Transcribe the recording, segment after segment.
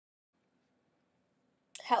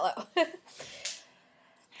Hello.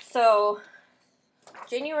 So,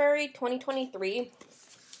 January 2023,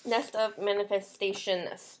 Nest of Manifestation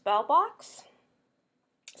spell box.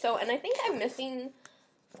 So, and I think I'm missing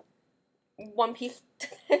one piece to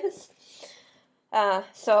this.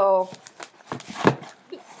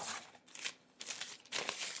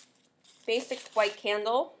 Basic white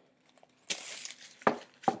candle.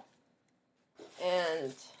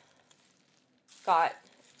 And got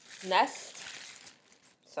Nest.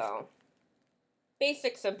 So,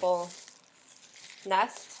 basic, simple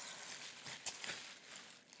Nest.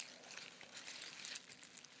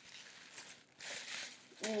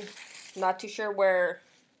 Not too sure where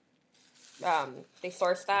they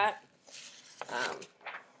sourced that.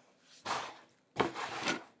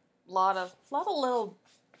 Lot of little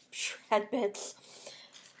shred bits.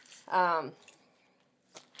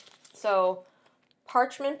 So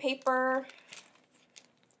parchment paper.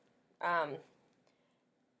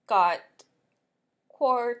 Got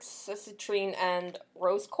quartz, citrine, and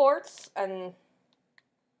rose quartz, and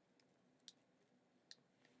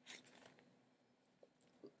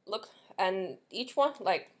look, and each one,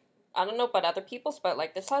 like, I don't know about other people's, but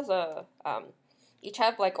like this has a each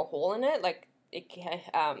have like a hole in it, like it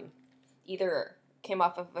either came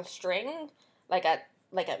off of a string, like at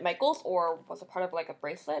Michael's, or was a part of like a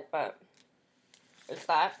bracelet, but it's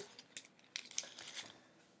that.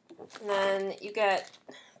 And then you get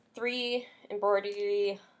 3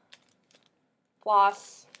 embroidery,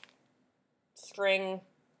 floss, string,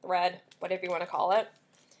 thread, whatever you want to call it.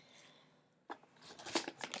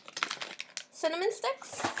 Cinnamon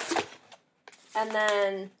sticks. And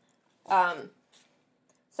then,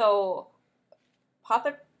 so,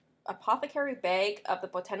 apothecary bag of the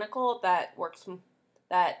botanical that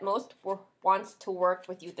most wants to work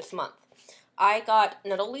with you this month. I got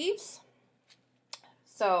nettle leaves.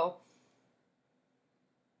 So,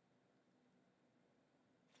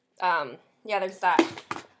 yeah, there's that.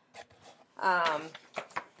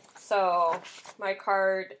 So my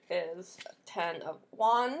card is 10 of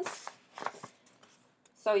Wands.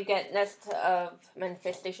 So you get Nest of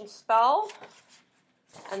Manifestation spell,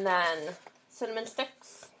 and then cinnamon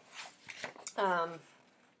sticks,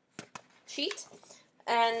 sheet,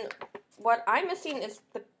 and what I'm missing is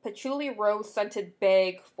the patchouli rose scented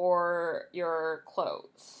bag for your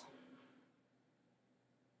clothes.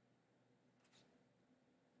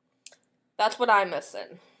 That's what I'm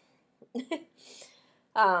missing.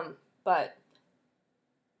 But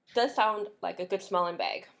does sound like a good smelling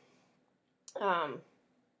bag.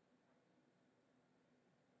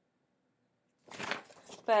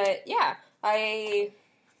 But yeah, I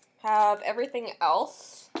have everything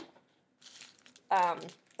else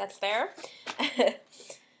that's there.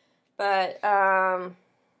 But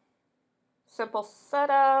simple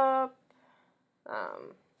setup.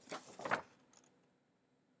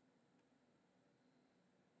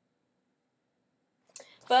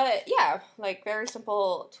 But yeah, like very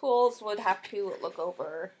simple tools. Would have to look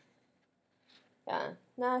over. Yeah,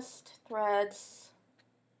 nest, threads,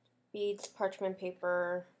 beads, parchment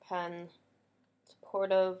paper, pen,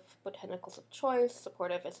 supportive botanicals of choice,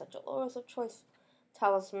 supportive essential oils of choice,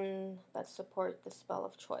 talisman that support the spell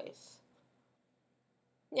of choice.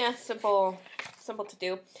 Yeah, simple to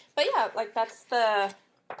do. But yeah, like that's the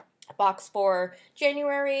box for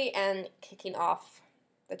January and kicking off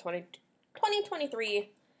the 2023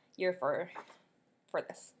 year for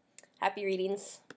this. Happy readings.